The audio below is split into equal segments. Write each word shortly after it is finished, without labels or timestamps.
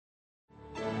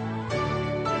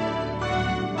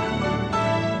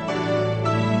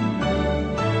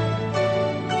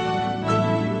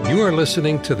You are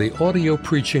listening to the audio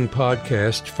preaching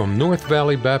podcast from North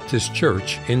Valley Baptist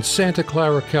Church in Santa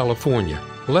Clara, California,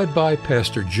 led by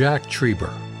Pastor Jack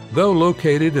Trieber. Though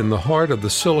located in the heart of the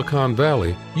Silicon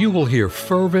Valley, you will hear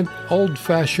fervent,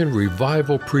 old-fashioned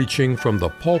revival preaching from the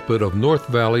pulpit of North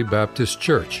Valley Baptist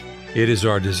Church. It is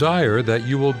our desire that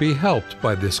you will be helped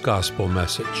by this gospel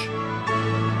message.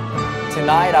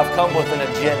 Tonight I've come with an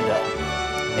agenda,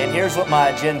 and here's what my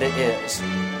agenda is.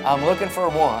 I'm looking for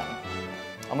one.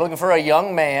 I'm looking for a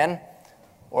young man,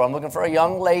 or I'm looking for a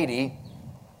young lady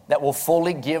that will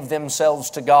fully give themselves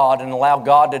to God and allow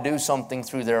God to do something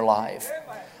through their life.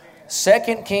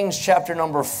 2 Kings chapter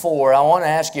number 4. I want to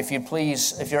ask you if you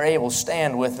please, if you're able,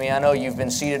 stand with me. I know you've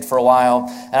been seated for a while,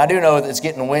 and I do know that it's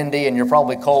getting windy and you're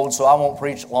probably cold, so I won't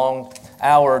preach long,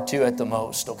 hour or two at the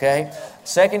most, okay?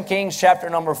 2 Kings chapter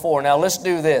number 4. Now let's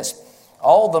do this.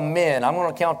 All the men, I'm going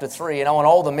to count to 3, and I want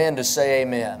all the men to say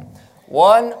amen.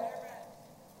 1.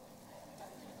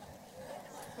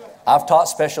 I've taught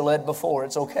special ed before.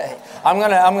 It's okay. I'm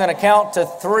gonna count to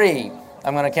 3.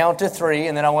 I'm going to count to 3,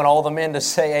 and then I want all the men to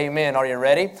say amen. Are you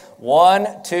ready?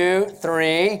 1, 2, 3.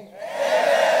 Amen.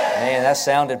 Man, that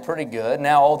sounded pretty good.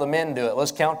 Now all the men do it.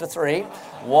 Let's count to 3.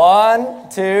 1,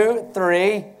 2, 3.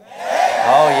 Amen.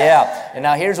 Oh, yeah. And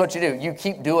now here's what you do. You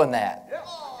keep doing that.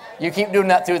 You keep doing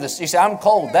that through this. You say, I'm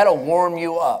cold. That'll warm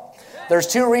you up. There's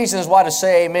 2 reasons why to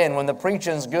say amen. When the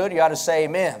preaching's good, you got to say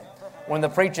amen. When the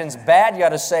preaching's bad, you got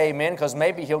to say amen, because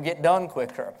maybe he'll get done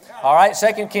quicker. All right,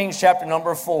 2 Kings chapter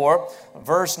number 4,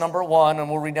 verse number 1, and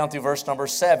we'll read down through verse number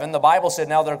 7. The Bible said,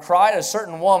 Now there cried a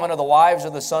certain woman of the wives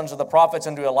of the sons of the prophets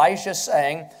unto Elisha,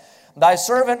 saying, Thy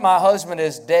servant my husband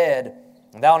is dead.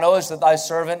 And thou knowest that thy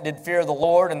servant did fear the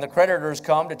Lord, and the creditors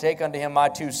come to take unto him my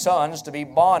 2 sons to be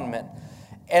bondmen.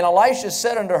 And Elisha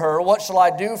said unto her, What shall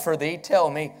I do for thee? Tell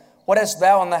me, what hast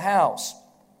thou in the house?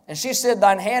 And she said,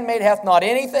 Thine handmaid hath not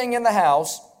anything in the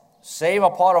house, save a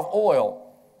pot of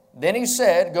oil. Then he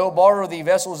said, Go borrow thee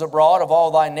vessels abroad of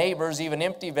all thy neighbors, even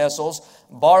empty vessels,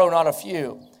 borrow not a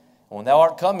few. And when thou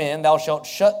art come in, thou shalt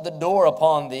shut the door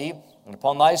upon thee, and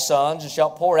upon thy sons, and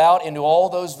shalt pour out into all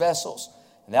those vessels.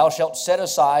 And thou shalt set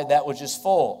aside that which is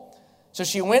full. So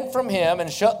she went from him,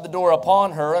 and shut the door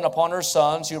upon her, and upon her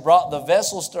sons, who brought the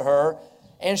vessels to her,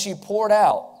 and she poured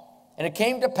out. And it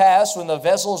came to pass, when the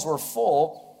vessels were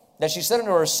full, that she said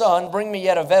unto her son, Bring me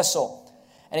yet a vessel.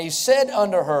 And he said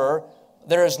unto her,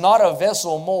 There is not a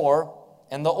vessel more,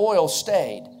 and the oil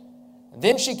stayed.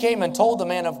 Then she came and told the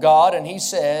man of God, and he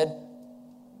said,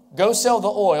 Go sell the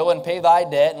oil, and pay thy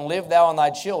debt, and live thou and thy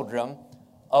children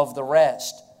of the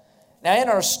rest. Now in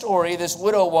our story, this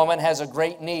widow woman has a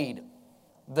great need.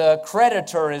 The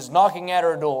creditor is knocking at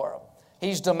her door.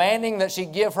 He's demanding that she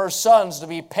give her sons to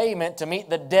be payment to meet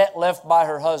the debt left by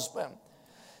her husband.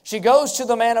 She goes to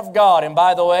the man of God, and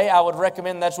by the way, I would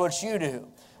recommend that's what you do.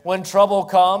 When trouble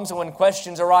comes and when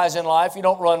questions arise in life, you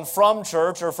don't run from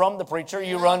church or from the preacher,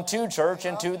 you run to church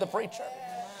and to the preacher.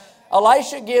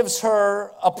 Elisha gives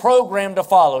her a program to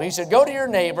follow. He said, Go to your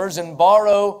neighbors and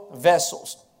borrow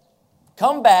vessels.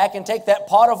 Come back and take that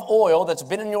pot of oil that's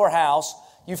been in your house.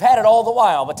 You've had it all the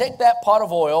while, but take that pot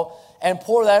of oil and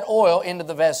pour that oil into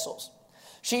the vessels.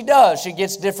 She does. She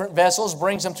gets different vessels,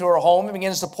 brings them to her home, and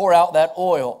begins to pour out that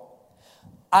oil.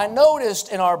 I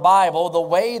noticed in our Bible the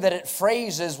way that it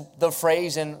phrases the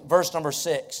phrase in verse number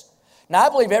 6. Now, I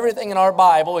believe everything in our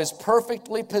Bible is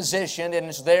perfectly positioned and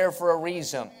it's there for a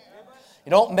reason.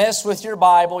 You don't mess with your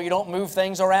Bible. You don't move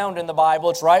things around in the Bible.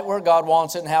 It's right where God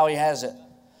wants it and how He has it.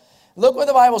 Look what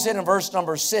the Bible said in verse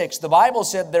number 6. The Bible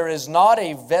said, There is not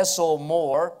a vessel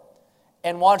more.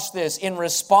 And watch this. In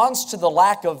response to the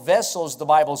lack of vessels, the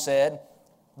Bible said,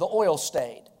 the oil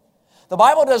stayed. The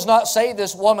Bible does not say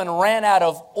this woman ran out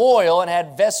of oil and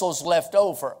had vessels left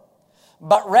over,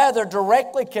 but rather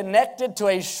directly connected to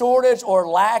a shortage or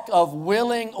lack of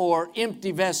willing or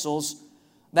empty vessels,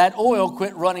 that oil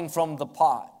quit running from the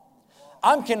pot.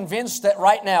 I'm convinced that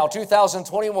right now,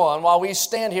 2021, while we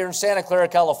stand here in Santa Clara,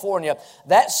 California,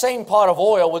 that same pot of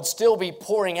oil would still be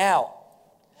pouring out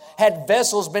had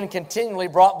vessels been continually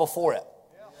brought before it.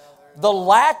 The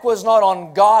lack was not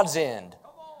on God's end.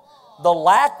 The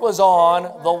lack was on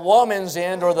the woman's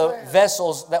end, or the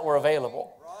vessels that were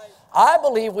available. I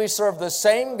believe we serve the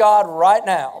same God right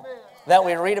now that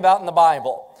we read about in the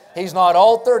Bible. He's not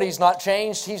altered. He's not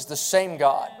changed. He's the same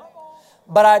God.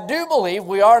 But I do believe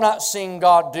we are not seeing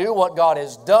God do what God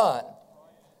has done.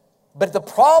 But the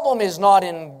problem is not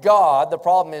in God. The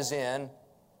problem is in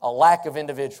a lack of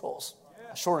individuals.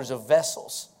 A shortage of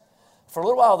vessels. For a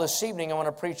little while this evening, I want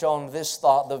to preach on this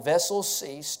thought: the vessels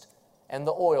ceased and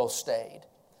the oil stayed.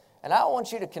 And I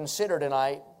want you to consider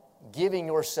tonight giving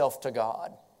yourself to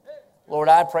God. Lord,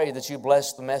 I pray that you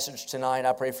bless the message tonight.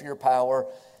 I pray for your power.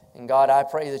 And God, I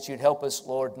pray that you'd help us,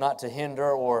 Lord, not to hinder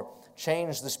or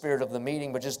change the spirit of the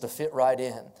meeting, but just to fit right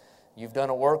in. You've done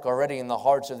a work already in the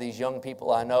hearts of these young people,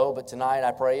 I know, but tonight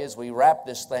I pray as we wrap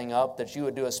this thing up that you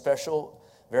would do a special,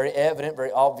 very evident,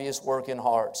 very obvious work in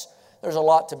hearts. There's a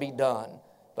lot to be done,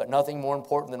 but nothing more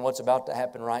important than what's about to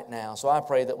happen right now. So I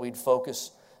pray that we'd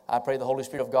focus. I pray the Holy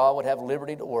Spirit of God would have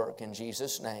liberty to work in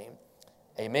Jesus' name.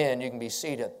 Amen. You can be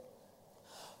seated.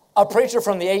 A preacher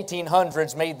from the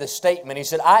 1800s made this statement. He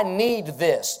said, I need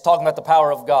this, talking about the power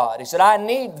of God. He said, I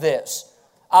need this.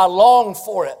 I long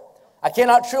for it. I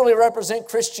cannot truly represent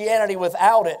Christianity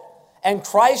without it. And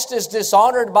Christ is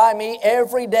dishonored by me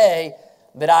every day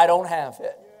that I don't have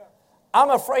it.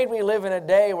 I'm afraid we live in a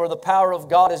day where the power of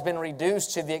God has been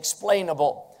reduced to the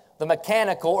explainable, the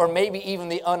mechanical, or maybe even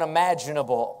the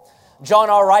unimaginable. John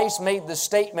R. Rice made the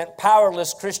statement,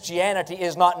 powerless Christianity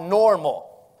is not normal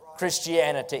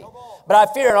Christianity. But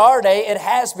I fear in our day it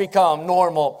has become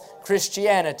normal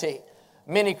Christianity.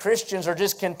 Many Christians are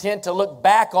just content to look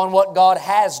back on what God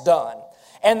has done.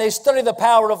 And they study the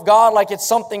power of God like it's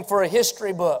something for a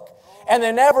history book. And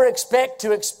they never expect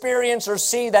to experience or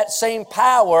see that same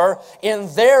power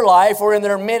in their life or in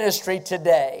their ministry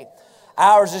today.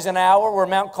 Ours is an hour where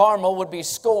Mount Carmel would be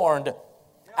scorned.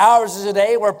 Ours is a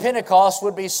day where Pentecost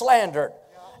would be slandered.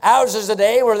 Ours is a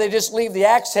day where they just leave the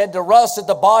axe head to rust at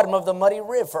the bottom of the muddy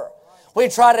river. We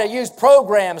try to use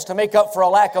programs to make up for a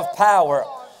lack of power.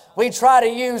 We try to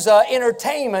use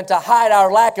entertainment to hide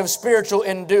our lack of spiritual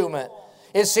endowment.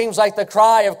 It seems like the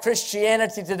cry of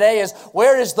Christianity today is,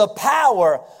 where is the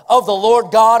power of the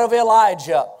Lord God of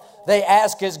Elijah? They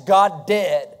ask, is God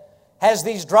dead? Has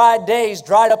these dry days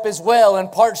dried up his well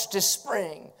and parched his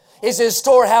spring? Is his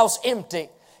storehouse empty?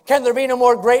 Can there be no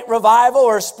more great revival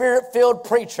or spirit-filled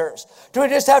preachers? Do we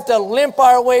just have to limp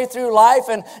our way through life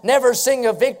and never sing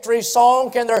a victory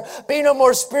song? Can there be no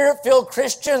more spirit-filled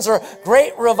Christians or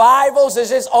great revivals? Is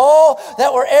this all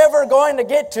that we're ever going to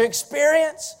get to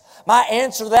experience? My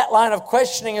answer to that line of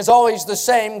questioning is always the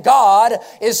same. God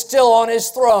is still on his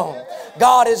throne.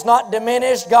 God is not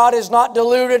diminished. God is not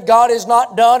diluted. God is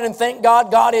not done. And thank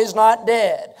God, God is not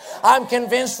dead. I'm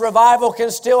convinced revival can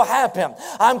still happen.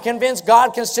 I'm convinced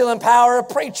God can still empower a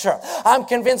preacher. I'm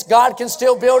convinced God can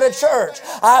still build a church.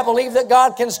 I believe that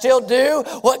God can still do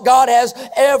what God has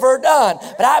ever done.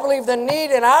 But I believe the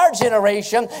need in our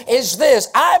generation is this.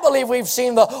 I believe we've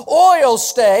seen the oil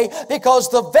stay because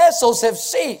the vessels have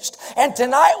ceased. And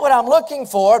tonight what I'm looking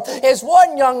for is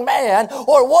one young man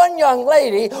or one young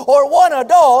lady or one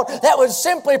adult that would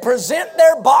simply present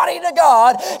their body to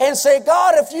God and say,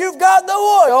 God, if you've got the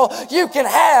oil, you can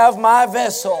have my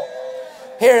vessel.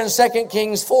 Here in 2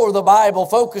 Kings 4, the Bible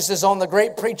focuses on the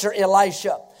great preacher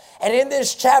Elisha. And in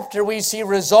this chapter, we see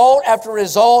result after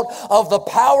result of the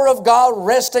power of God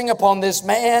resting upon this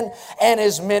man and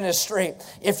his ministry.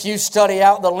 If you study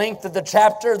out the length of the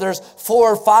chapter, there's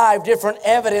 4 or 5 different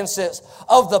evidences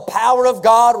of the power of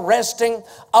God resting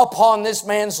upon this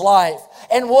man's life.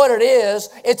 And what it is,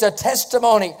 it's a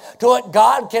testimony to what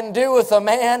God can do with a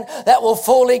man that will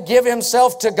fully give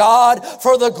himself to God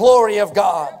for the glory of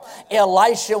God.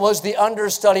 Elisha was the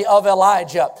understudy of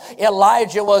Elijah.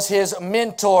 Elijah was his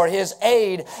mentor, his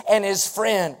aide, and his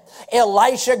friend.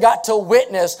 Elisha got to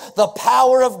witness the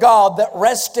power of God that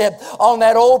rested on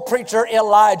that old preacher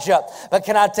Elijah. But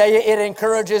can I tell you, it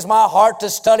encourages my heart to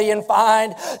study and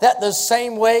find that the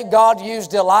same way God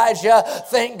used Elijah,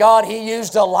 thank God he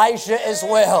used Elisha as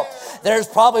well. There's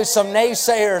probably some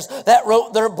naysayers that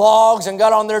wrote their blogs and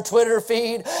got on their Twitter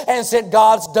feed and said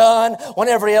God's done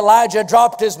whenever Elijah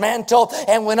dropped his mantle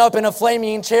and went up in a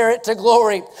flaming chariot to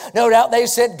glory. No doubt they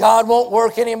said God won't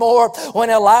work anymore when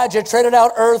Elijah treaded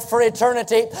out earth for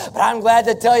eternity. But I'm glad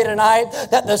to tell you tonight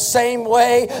that the same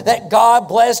way that God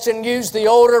blessed and used the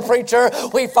older preacher,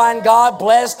 we find God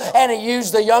blessed and he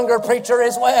used the younger preacher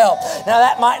as well. Now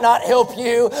that might not help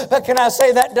you, but can I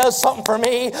say that does something for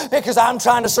me, because I'm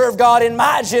trying to serve God in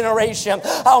my generation.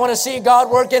 I want to see God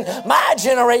work in my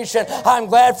generation. I'm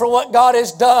glad for what God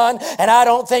has done, and I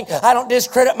don't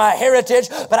discredit my heritage,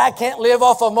 but I can't live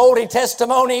off of moldy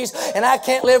testimonies, and I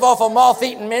can't live off of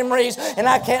moth-eaten memories, and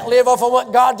I can't live off of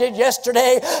what God did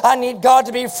yesterday. I need God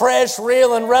to be fresh,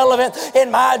 real, and relevant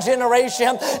in my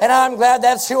generation, and I'm glad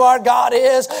that's who our God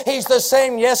is. He's the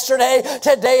same yesterday,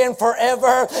 today, and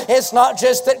forever. It's not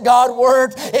just that God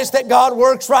worked, it's that God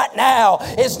works right now.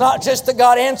 It's not just that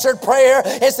God answered prayer,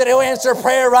 it's that he'll answer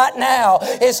prayer right now.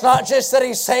 It's not just that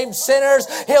he saved sinners,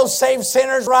 he'll save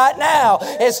sinners right now.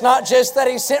 It's not just that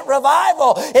he sent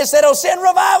revival. It said it'll send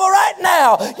revival right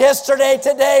now. Yesterday,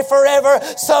 today, forever.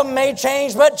 Some may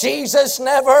change, but Jesus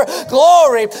never.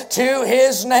 Glory to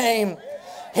His name.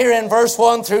 Here in verse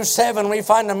 1 through 7, we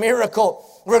find a miracle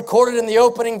recorded in the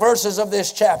opening verses of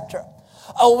this chapter.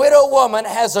 A widow woman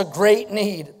has a great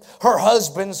need. Her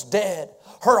husband's dead.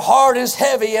 Her heart is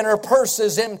heavy and her purse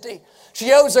is empty.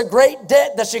 She owes a great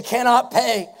debt that she cannot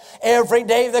pay. Every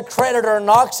day the creditor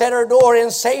knocks at her door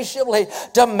insatiably,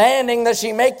 demanding that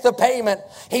she make the payment.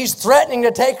 He's threatening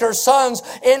to take her sons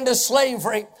into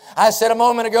slavery. I said a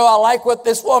moment ago, I like what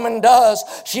this woman does.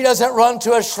 She doesn't run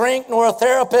to a shrink nor a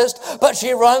therapist, but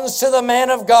she runs to the man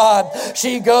of God.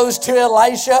 She goes to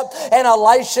Elisha, and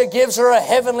Elisha gives her a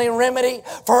heavenly remedy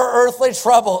for her earthly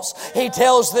troubles. He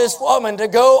tells this woman to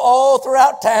go all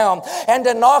throughout town and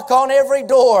to knock on every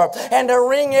door and to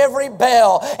ring every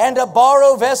bell and to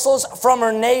borrow vessels from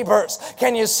her neighbors.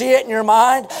 Can you see it in your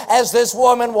mind? As this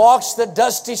woman walks the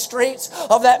dusty streets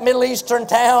of that Middle Eastern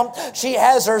town, she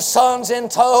has her sons in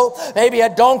tow, maybe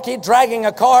a donkey dragging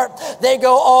a cart. They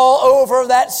go all over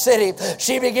that city.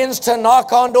 She begins to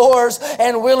knock on doors,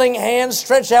 and willing hands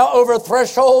stretch out over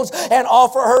thresholds and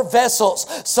offer her vessels.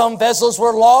 Some vessels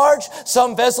were large,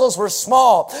 some vessels were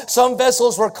small, some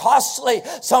vessels were costly,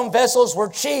 some vessels were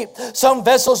cheap, some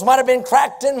vessels might have been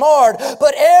cracked and marred,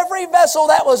 but every vessel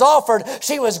that was offered,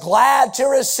 she was glad to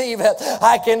receive it.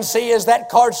 I can see as that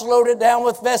cart's loaded down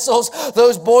with vessels,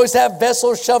 those boys have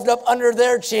vessels shoved up under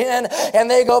their chin, and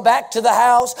they go back to the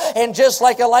house, and just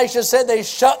like Elisha said, they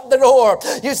shut the door.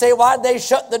 You say, why'd they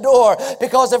shut the door?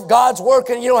 Because if God's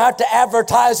working, you don't have to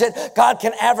advertise it. God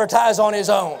can advertise on His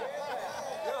own.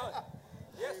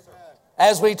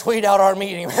 As we tweet out our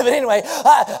meeting. But anyway,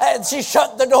 she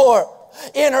shut the door.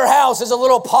 In her house is a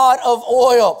little pot of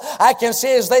oil. I can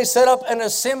see as they set up an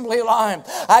assembly line.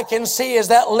 I can see as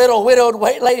that little widowed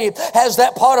lady has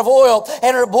that pot of oil,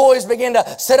 and her boys begin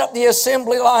to set up the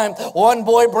assembly line. One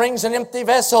boy brings an empty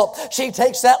vessel. She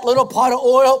takes that little pot of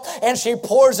oil and she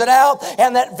pours it out,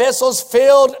 and that vessel's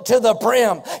filled to the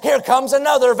brim. Here comes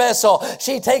another vessel.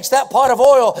 She takes that pot of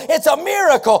oil. It's a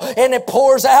miracle, and it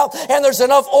pours out, and there's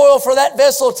enough oil for that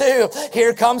vessel too.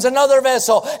 Here comes another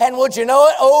vessel, and would you know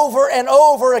it, over and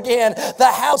over again,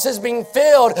 the house is being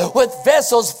filled with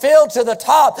vessels filled to the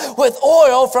top with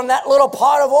oil from that little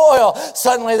pot of oil.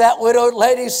 Suddenly that widowed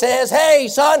lady says, hey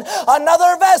son,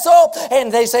 another vessel.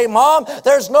 And they say, Mom,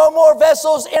 there's no more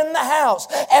vessels in the house.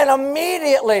 And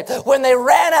immediately when they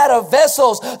ran out of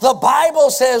vessels, the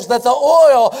Bible says that the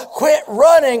oil quit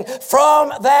running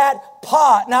from that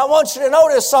pot. Now I want you to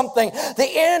notice something. The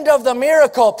end of the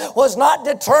miracle was not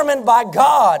determined by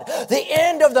God. The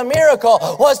end of the miracle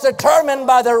was determined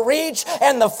by the reach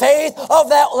and the faith of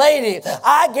that lady.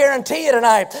 I guarantee you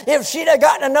tonight, if she'd have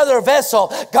gotten another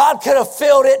vessel, God could have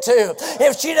filled it too.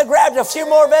 If she'd have grabbed a few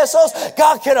more vessels,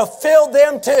 God could have filled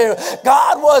them too.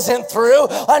 God wasn't through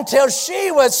until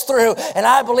she was through. And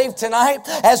I believe tonight,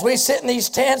 as we sit in these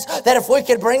tents, that if we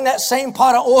could bring that same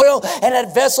pot of oil and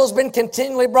that vessel's been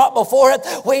continually brought before it,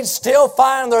 we'd still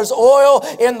find there's oil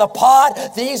in the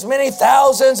pot these many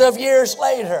thousands of years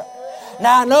later.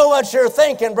 Now I know what you're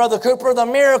thinking, Brother Cooper. The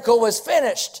miracle was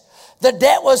finished. The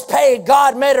debt was paid.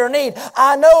 God met her need.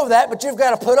 I know that, but you've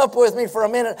got to put up with me for a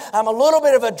minute. I'm a little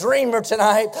bit of a dreamer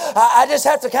tonight. I just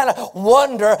have to kind of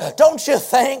wonder, don't you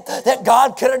think that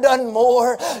God could have done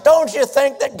more? Don't you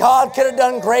think that God could have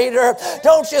done greater?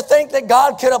 Don't you think that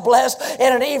God could have blessed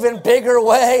in an even bigger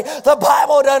way? The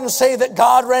Bible doesn't say that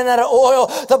God ran out of oil.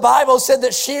 The Bible said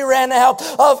that she ran out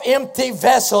of empty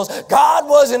vessels. God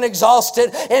wasn't exhausted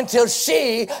until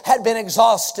she had been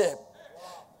exhausted.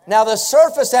 Now, the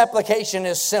surface application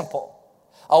is simple.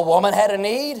 A woman had a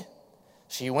need.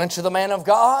 She went to the man of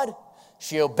God.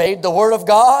 She obeyed the word of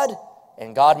God,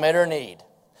 and God met her need.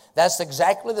 That's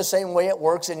exactly the same way it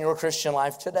works in your Christian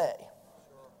life today.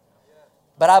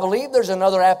 But I believe there's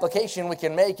another application we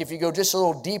can make if you go just a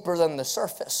little deeper than the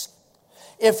surface.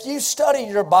 If you study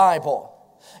your Bible,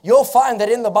 you'll find that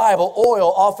in the Bible,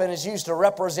 oil often is used to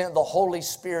represent the Holy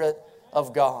Spirit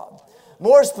of God.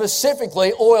 More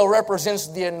specifically, oil represents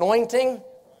the anointing,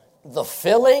 the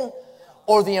filling,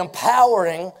 or the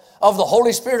empowering of the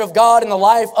Holy Spirit of God in the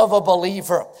life of a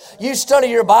believer. You study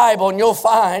your Bible and you'll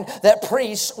find that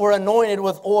priests were anointed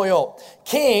with oil.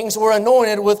 Kings were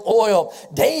anointed with oil.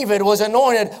 David was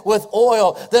anointed with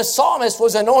oil. The psalmist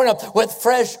was anointed with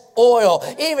fresh oil.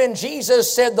 Even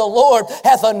Jesus said, the Lord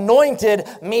hath anointed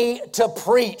me to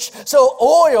preach. So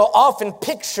oil often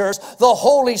pictures the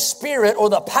Holy Spirit or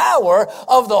the power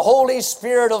of the Holy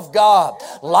Spirit of God.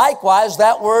 Likewise,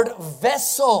 that word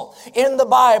vessel in the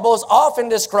Bible is often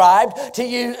described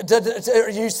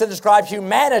used to describe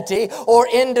humanity or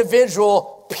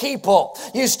individual people.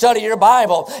 You study your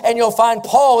Bible and you'll find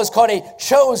Paul is called a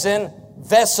chosen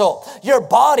vessel. Your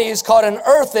body is called an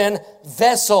earthen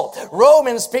vessel.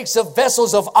 Romans speaks of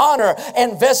vessels of honor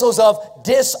and vessels of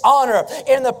dishonor.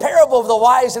 In the parable of the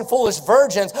wise and foolish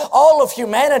virgins, all of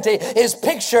humanity is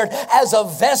pictured as a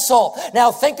vessel.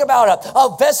 Now think about it.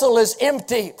 A vessel is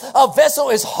empty. A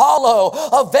vessel is hollow.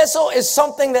 A vessel is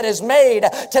something that is made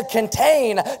to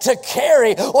contain, to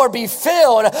carry, or be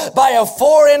filled by a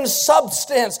foreign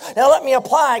substance. Now let me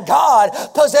apply. God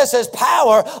possesses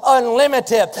power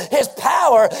unlimited. His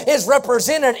power is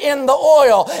represented in the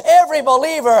oil. Every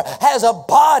believer has a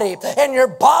body, and your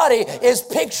body is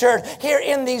pictured here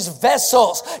in these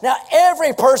vessels. Now,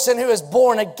 every person who is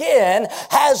born again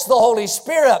has the Holy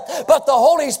Spirit, but the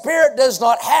Holy Spirit does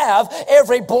not have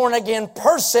every born again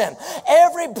person.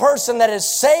 Every person that is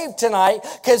saved tonight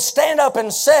could stand up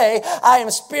and say, I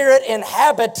am Spirit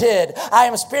inhabited, I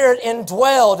am Spirit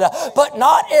indwelled, but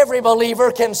not every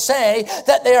believer can say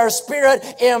that they are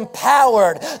Spirit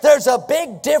empowered. There's a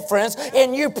big difference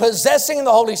in you possessing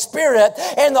the Holy Spirit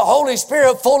and the Holy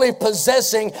Spirit fully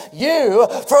possessing you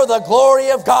for the glory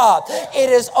of God.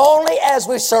 It is only as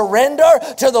we surrender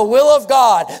to the will of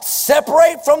God,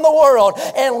 separate from the world,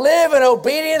 and live in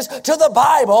obedience to the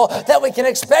Bible that we can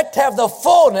expect to have the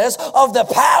fullness of the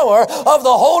power of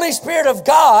the Holy Spirit of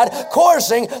God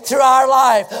coursing through our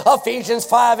life. Ephesians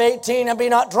 5:18, and be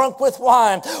not drunk with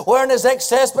wine, wherein is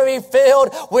excess, but be filled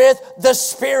with the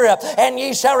Spirit, and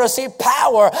ye shall receive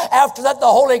power after that the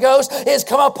Holy Ghost is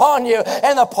come upon you,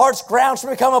 and the parched ground shall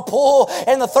become a pool,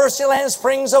 and the thirsty land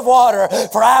springs of water.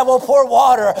 For I will pour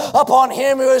water upon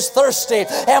him who is thirsty,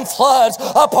 and floods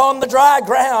upon the dry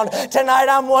ground. Tonight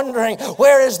I'm wondering,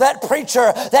 where is that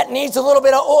preacher that needs a little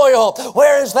bit of oil?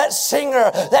 Where is that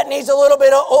singer that needs a little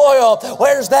bit of oil?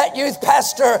 Where's that youth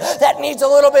pastor that needs a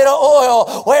little bit of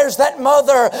oil? Where's that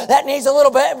mother that needs a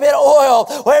little bit of oil?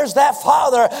 Where's that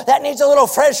father that needs a little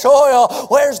fresh oil?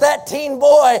 Where's that teen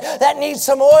boy that needs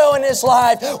some oil in his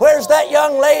life? Where's that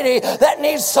young lady that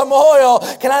needs some oil?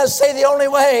 Can I say the only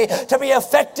way to be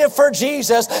effective for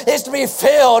Jesus is to be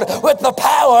filled with the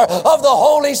power of the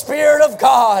Holy Spirit of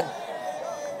God?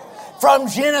 From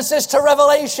Genesis to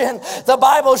Revelation, the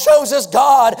Bible shows us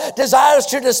God desires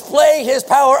to display His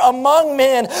power among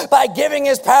men by giving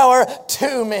His power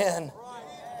to men.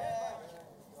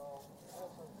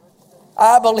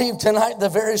 I believe tonight the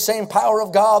very same power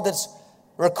of God that's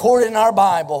recorded in our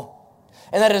Bible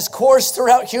and that has coursed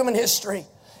throughout human history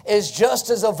is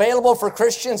just as available for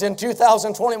Christians in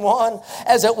 2021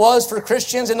 as it was for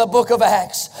Christians in the book of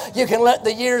Acts. You can let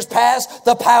the years pass,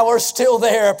 the power's still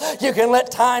there. You can let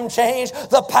time change,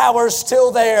 the power's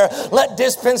still there. Let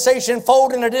dispensation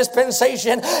fold into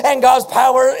dispensation, and God's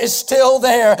power is still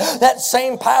there. That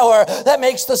same power that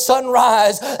makes the sun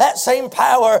rise, that same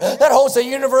power that holds the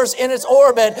universe in its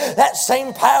orbit, that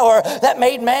same power that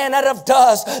made man out of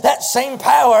dust, that same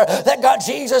power that got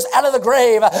Jesus out of the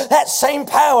grave, that same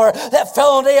power that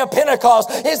fell on the day of Pentecost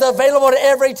is available to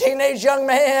every teenage young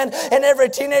man and every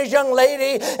teenage young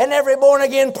lady and every born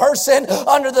again person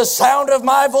under the sound of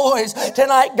my voice.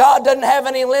 Tonight, God doesn't have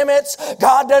any limits.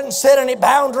 God doesn't set any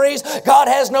boundaries. God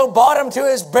has no bottom to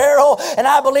His barrel. And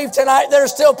I believe tonight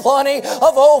there's still plenty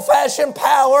of old-fashioned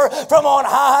power from on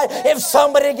high. If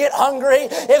somebody get hungry,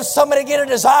 if somebody get a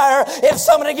desire, if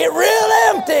somebody get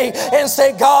real empty and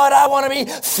say, God, I want to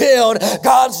be filled.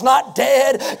 God's not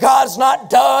dead. God's not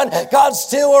done. God's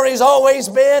still where He's always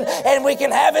been, and we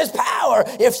can have His power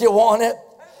if you want it.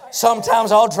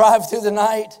 Sometimes I'll drive through the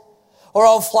night, or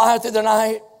I'll fly through the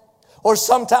night, or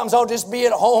sometimes I'll just be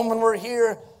at home when we're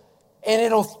here, and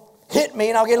it'll hit me,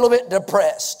 and I'll get a little bit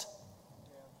depressed.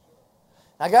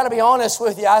 I got to be honest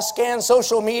with you, I scan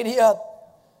social media,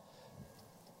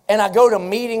 and I go to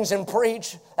meetings and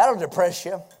preach. That'll depress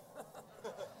you.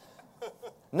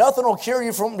 Nothing will cure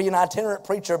you from being an itinerant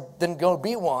preacher than go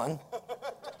be one.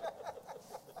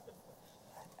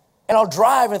 And I'll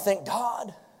drive and think,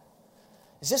 God,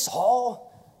 is this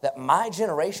all that my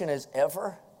generation is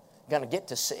ever going to get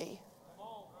to see?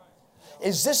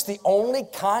 Is this the only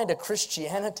kind of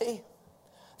Christianity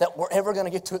that we're ever going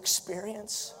to get to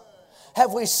experience?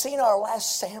 Have we seen our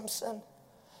last Samson?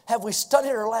 Have we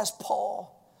studied our last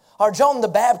Paul? Or John the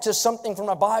Baptist something from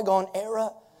a bygone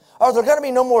era? Are there going to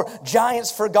be no more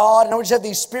giants for God? And we just have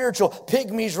these spiritual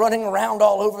pygmies running around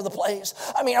all over the place.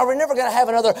 I mean, are we never going to have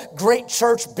another great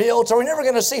church built? Are we never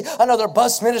going to see another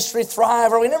bus ministry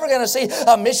thrive? Are we never going to see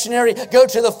a missionary go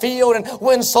to the field and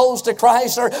win souls to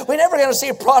Christ? Are we never going to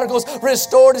see prodigals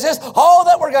restored? Is this all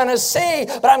that we're going to see?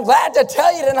 But I'm glad to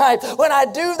tell you tonight, when I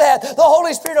do that, the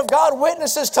Holy Spirit of God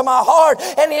witnesses to my heart,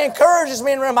 and He encourages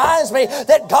me and reminds me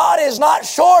that God is not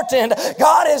shortened.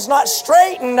 God is not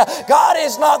straightened. God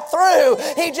is not through.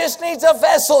 He just needs a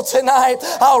vessel tonight.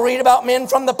 I'll read about men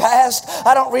from the past.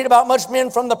 I don't read about much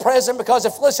men from the present, because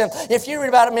if you read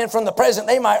about men from the present,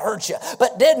 they might hurt you.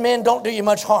 But dead men don't do you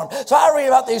much harm. So I read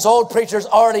about these old preachers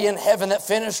already in heaven that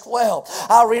finished well.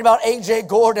 I'll read about A.J.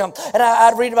 Gordon, and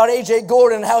I'd read about A.J.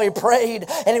 Gordon and how he prayed,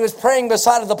 and he was praying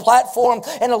beside of the platform,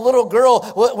 and a little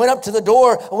girl went up to the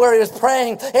door where he was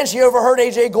praying, and she overheard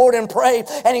A.J. Gordon pray,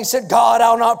 and he said, God,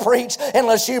 I'll not preach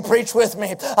unless you preach with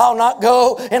me. I'll not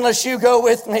go unless you go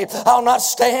with me. I'll not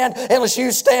stand unless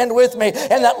you stand with me.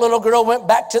 And that little girl went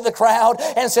back to the crowd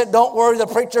and said, don't worry, the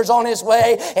preacher's on his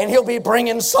way, and he'll be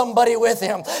bringing somebody with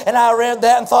him. And I read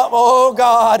that and thought, oh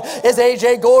God, is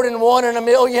A.J. Gordon one in a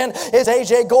million? Is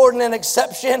A.J. Gordon an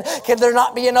exception? Can there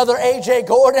not be another A.J.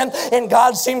 Gordon? And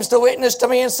God seems to witness to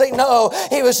me and say, no,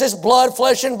 he was just blood,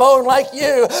 flesh, and bone like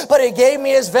you, but he gave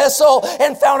me his vessel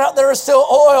and found out there was still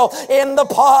oil in the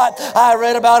pot. I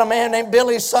read about a man named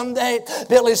Billy Sunday.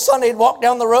 Billy Sunday would walk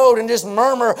down the road and just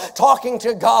murmur, talking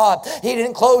to God. He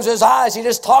didn't close his eyes. He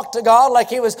just talked to God like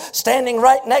he was standing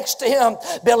right next to him.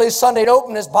 Billy Sunday would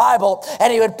open his Bible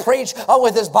and he would preach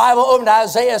with his Bible open to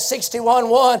Isaiah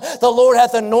 61:1. The Lord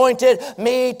hath anointed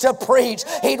me to preach.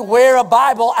 He'd wear a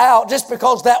Bible out just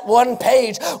because that one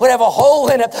page would have a hole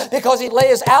in it, because he'd lay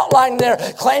his outline there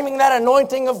claiming that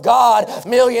anointing of God.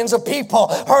 Millions of people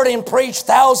heard him preach.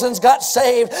 Thousands got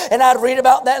saved. And I'd read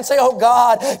about that and say, oh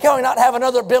God, can we not have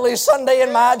another Billy Sunday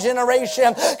in my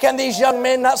generation? Can these young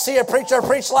men not see a preacher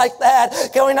preach like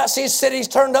that? Can we not see cities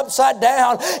turned upside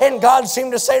down? And God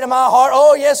seemed to say to my heart,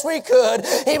 oh yes we could.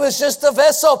 He was just a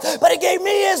vessel, but he gave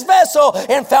me his vessel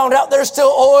and found out there's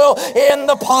still oil in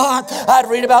the pot. I'd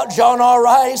read about John R.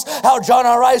 Rice, how John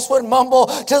R. Rice would mumble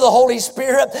to the Holy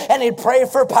Spirit and he'd pray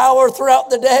for power throughout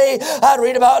the day. I'd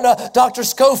read about Dr.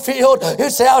 Schofield,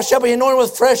 who'd say, I shall be anointed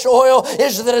with fresh oil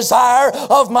is the desire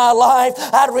of my life.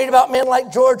 I'd read about men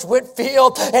like George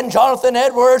Whitefield and Jonathan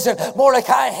Edwards and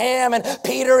Mordecai Ham and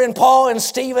Peter and Paul and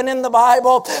Stephen in the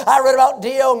Bible. I read about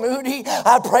D.L. Moody.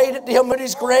 I prayed at D.L.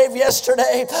 Moody's grave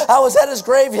yesterday. I was at his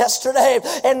grave yesterday,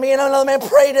 and me and another man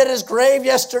prayed at his grave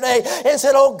yesterday and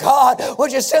said, oh God,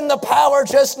 would you send the power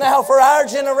just now for our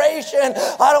generation?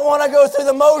 I don't want to go through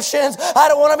the motions. I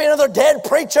don't want to be another dead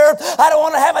preacher. I don't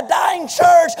want to have a dying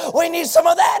church. We need some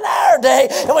of that in our day.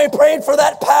 And we prayed for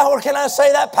that power. Can I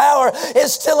say that power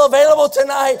is still available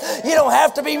tonight? You don't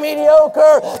have to be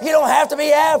mediocre. You don't have to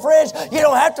be average. You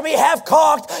don't have to be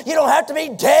half-cocked. You don't have to be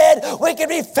dead. We can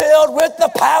be filled with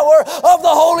the power of the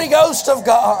Holy Ghost of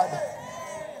God.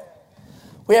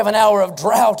 We have an hour of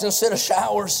drought instead of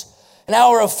showers. An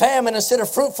hour of famine instead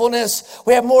of fruitfulness.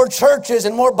 We have more churches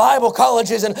and more Bible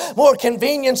colleges and more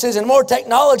conveniences and more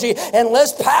technology and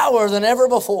less power than ever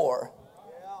before.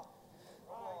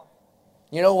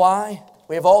 You know why?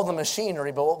 We have all the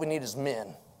machinery, but what we need is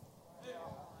men.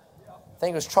 I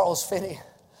think it was Charles Finney.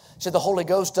 He said the Holy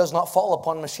Ghost does not fall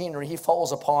upon machinery. He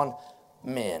falls upon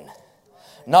men.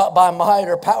 Not by might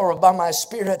or power, but by my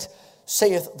Spirit,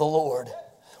 saith the Lord.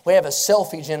 We have a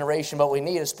selfie generation, but we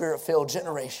need a Spirit-filled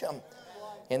generation.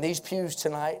 In these pews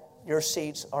tonight, your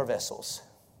seats are vessels.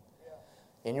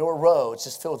 In your row, it's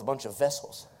just filled with a bunch of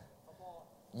vessels.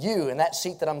 You, in that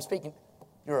seat that I'm speaking,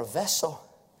 you're a vessel.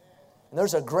 And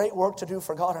there's a great work to do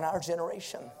for God in our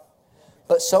generation.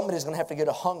 But somebody's going to have to get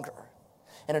a hunger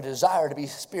and a desire to be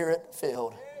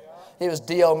Spirit-filled. It was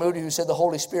D.L. Moody who said the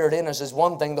Holy Spirit in us is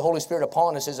one thing, the Holy Spirit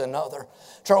upon us is another.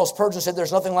 Charles Spurgeon said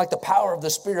there's nothing like the power of the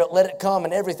Spirit. Let it come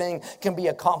and everything can be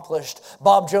accomplished.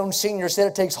 Bob Jones Sr. said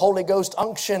it takes Holy Ghost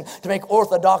unction to make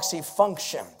orthodoxy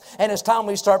function. And it's time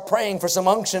we start praying for some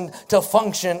unction to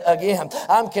function again.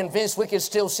 I'm convinced we can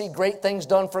still see great things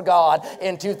done for God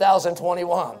in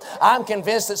 2021. I'm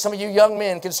convinced that some of you young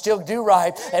men can still do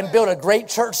right and build a great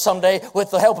church someday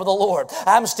with the help of the Lord.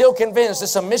 I'm still convinced that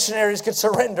some missionaries could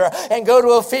surrender and go to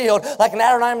a field like an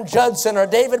Adoniram Judson or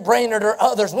David Brainerd or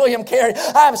others, William Carey.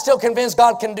 I'm still convinced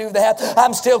God can do that.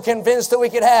 I'm still convinced that we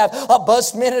could have a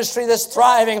bus ministry that's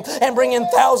thriving and bring in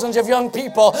thousands of young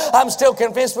people. I'm still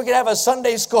convinced we could have a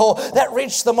Sunday school that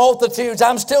reached the multitudes.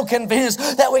 I'm still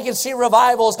convinced that we can see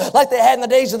revivals like they had in the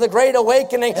days of the Great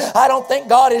Awakening. I don't think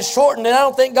God is shortened and I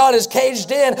don't think God is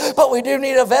caged in, but we do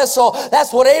need a vessel.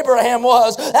 That's what Abraham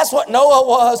was. That's what Noah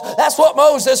was. That's what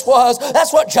Moses was.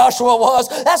 That's what Joshua was.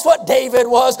 That's what David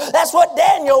was. That's what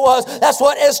Daniel was. That's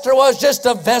what Esther was, just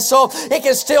a vessel. It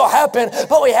can still happen,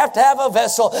 but we have to have a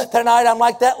vessel. Tonight I'm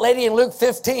like that lady in Luke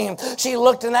 15. She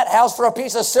looked in that house for a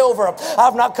piece of silver.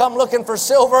 I've not come looking for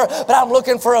silver, but I'm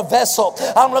looking for a vessel.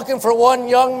 I'm looking for one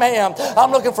young man.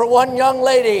 I'm looking for one young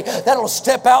lady that'll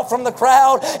step out from the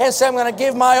crowd and say, I'm going to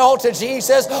give my all to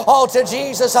Jesus. All to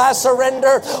Jesus I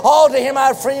surrender. All to Him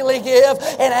I freely give,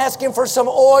 and ask Him for some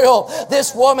oil.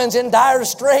 This woman's in dire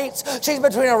straits. She's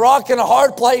between a rock and a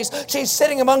hard place. She's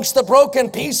sitting amongst the broken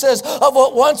pieces of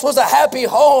what once was a happy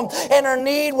home, and her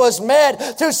need was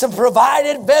met through some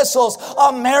provided vessels.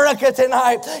 America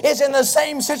tonight is in the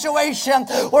same situation.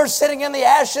 We're sitting in the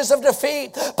ashes of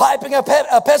defeat, piping a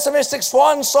pessimistic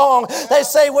swan song. They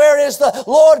say, where is the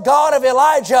Lord God of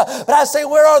Elijah? But I say,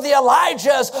 where are the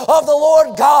Elijahs of the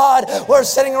Lord God? We're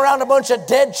sitting around a bunch of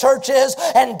dead churches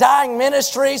and dying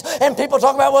ministries, and people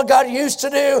talk about what God used to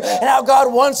do and how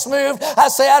God once moved. I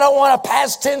say, I don't want a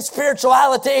past tense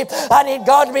spirituality. I need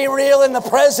God to be real in the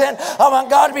present. I want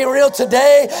God to be real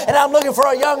today, and I'm looking for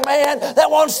a young man that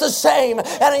wants the same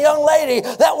and a young lady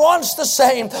that wants the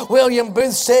same. William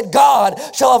Booth said, God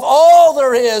shall have all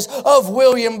there is of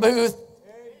William Booth.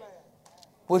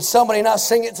 Would somebody not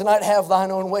sing it tonight? Have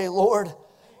thine own way, Lord.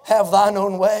 Have thine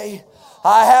own way.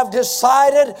 I have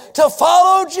decided to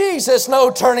follow Jesus.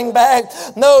 No turning back.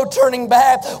 No turning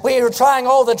back. We are trying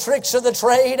all the tricks of the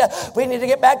trade. We need to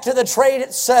get back to the trade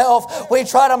itself. We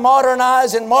try to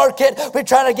modernize and market. We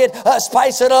try to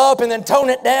spice it up and then tone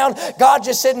it down. God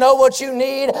just said, no, what you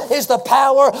need is the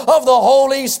power of the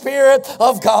Holy Spirit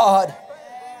of God.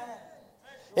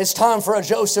 It's time for a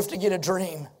Joseph to get a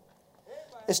dream.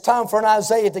 It's time for an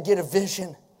Isaiah to get a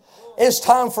vision. It's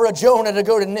time for a Jonah to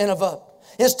go to Nineveh.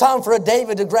 It's time for a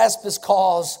David to grasp his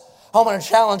cause. I'm going to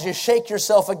challenge you. Shake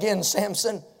yourself again,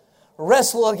 Samson.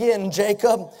 Wrestle again,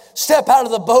 Jacob. Step out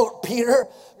of the boat, Peter.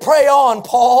 Pray on,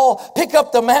 Paul. Pick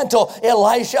up the mantle,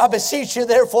 Elisha. I beseech you,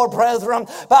 therefore, brethren,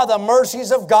 by the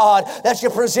mercies of God, that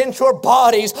you present your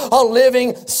bodies a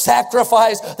living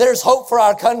sacrifice. There's hope for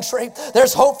our country.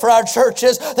 There's hope for our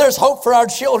churches. There's hope for our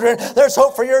children. There's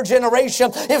hope for your generation.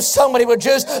 If somebody would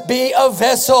just be a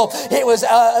vessel. It was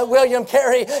William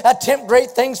Carey, attempt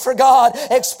great things for God.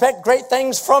 Expect great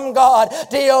things from God.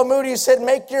 D.L. Moody said,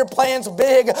 make your plans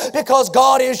big because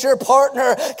God is your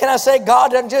partner. Can I say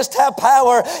God doesn't just have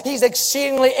power? He's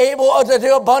exceedingly able to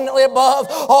do abundantly above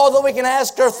all that we can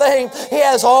ask or think. He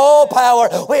has all power.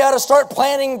 We ought to start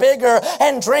planning bigger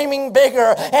and dreaming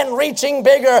bigger and reaching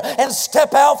bigger and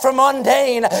step out from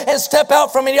mundane and step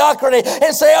out from mediocrity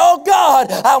and say, oh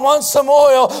God, I want some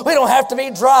oil. We don't have to be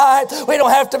dry. We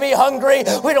don't have to be hungry.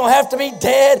 We don't have to be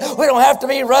dead. We don't have to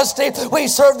be rusty. We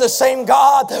serve the same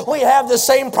God. We have the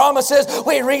same promises.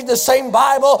 We read the same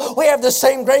Bible. We have the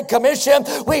same Great Commission.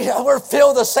 We're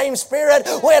filled with the same Spirit.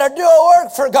 We had to do a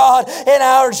work for God in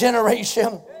our generation.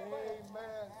 Amen.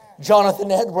 Jonathan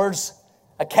Edwards,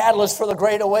 a catalyst for the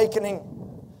Great Awakening,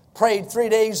 prayed 3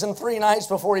 days and 3 nights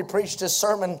before he preached his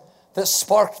sermon that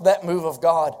sparked that move of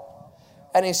God.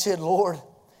 And he said, Lord,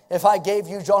 if I gave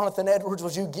you Jonathan Edwards,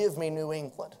 would you give me New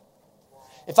England?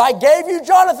 If I gave you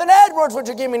Jonathan Edwards, would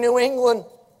you give me New England?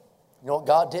 You know what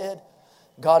God did?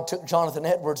 God took Jonathan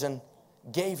Edwards and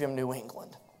gave him New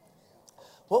England.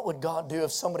 What would God do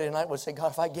if somebody tonight would say,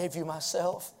 God, if I gave you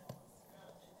myself,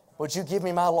 would you give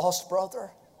me my lost brother?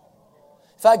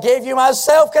 If I gave you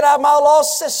myself, could I have my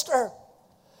lost sister?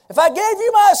 If I gave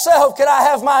you myself, could I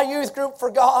have my youth group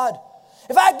for God?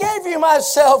 If I gave you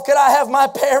myself, could I have my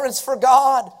parents for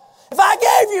God? If I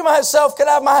gave you myself, could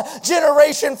I have my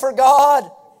generation for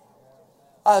God?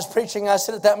 I was preaching, I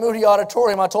sit at that Moody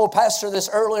Auditorium. I told Pastor this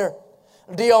earlier.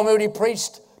 D.L. Moody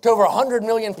preached to over 100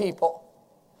 million people.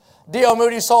 D.L.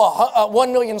 Moody saw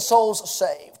 1 million souls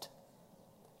saved.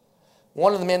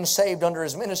 One of the men saved under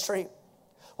his ministry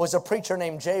was a preacher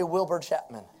named J. Wilbur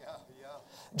Chapman.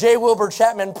 J. Wilbur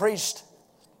Chapman preached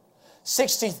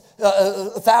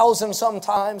 60,000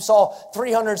 sometimes, saw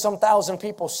 300 some thousand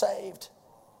people saved.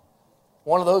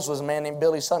 One of those was a man named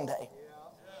Billy Sunday.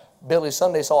 Billy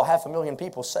Sunday saw 500,000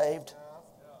 people saved.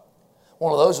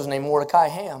 One of those was named Mordecai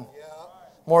Ham.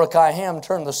 Mordecai Ham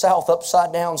turned the South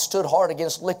upside down, stood hard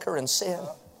against liquor and sin.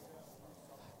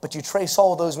 But you trace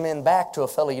all those men back to a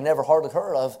fellow you never hardly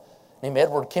heard of named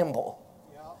Edward Kimball.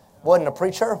 Wasn't a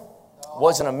preacher,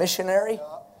 wasn't a missionary,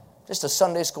 just a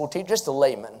Sunday school teacher, just a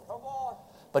layman.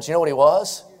 But you know what he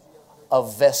was? A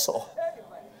vessel.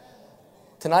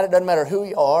 Tonight it doesn't matter who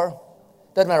you are,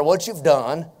 doesn't matter what you've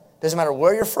done, doesn't matter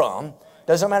where you're from,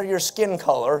 doesn't matter your skin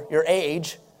color, your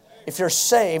age. If you're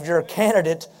saved, you're a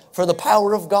candidate for the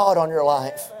power of God on your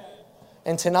life.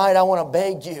 And tonight I want to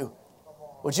beg you,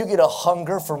 would you get a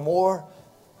hunger for more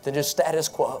than just status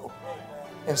quo?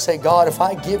 And say, God, if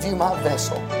I give you my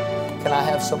vessel, can I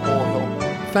have some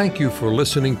oil? Thank you for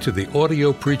listening to the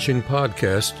audio preaching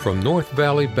podcast from North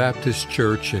Valley Baptist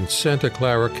Church in Santa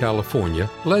Clara, California,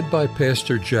 led by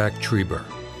Pastor Jack Trieber.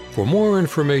 For more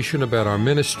information about our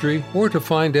ministry or to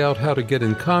find out how to get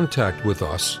in contact with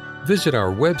us, visit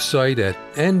our website at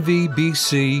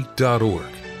nvbc.org.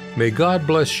 May God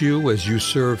bless you as you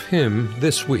serve Him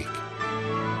this week.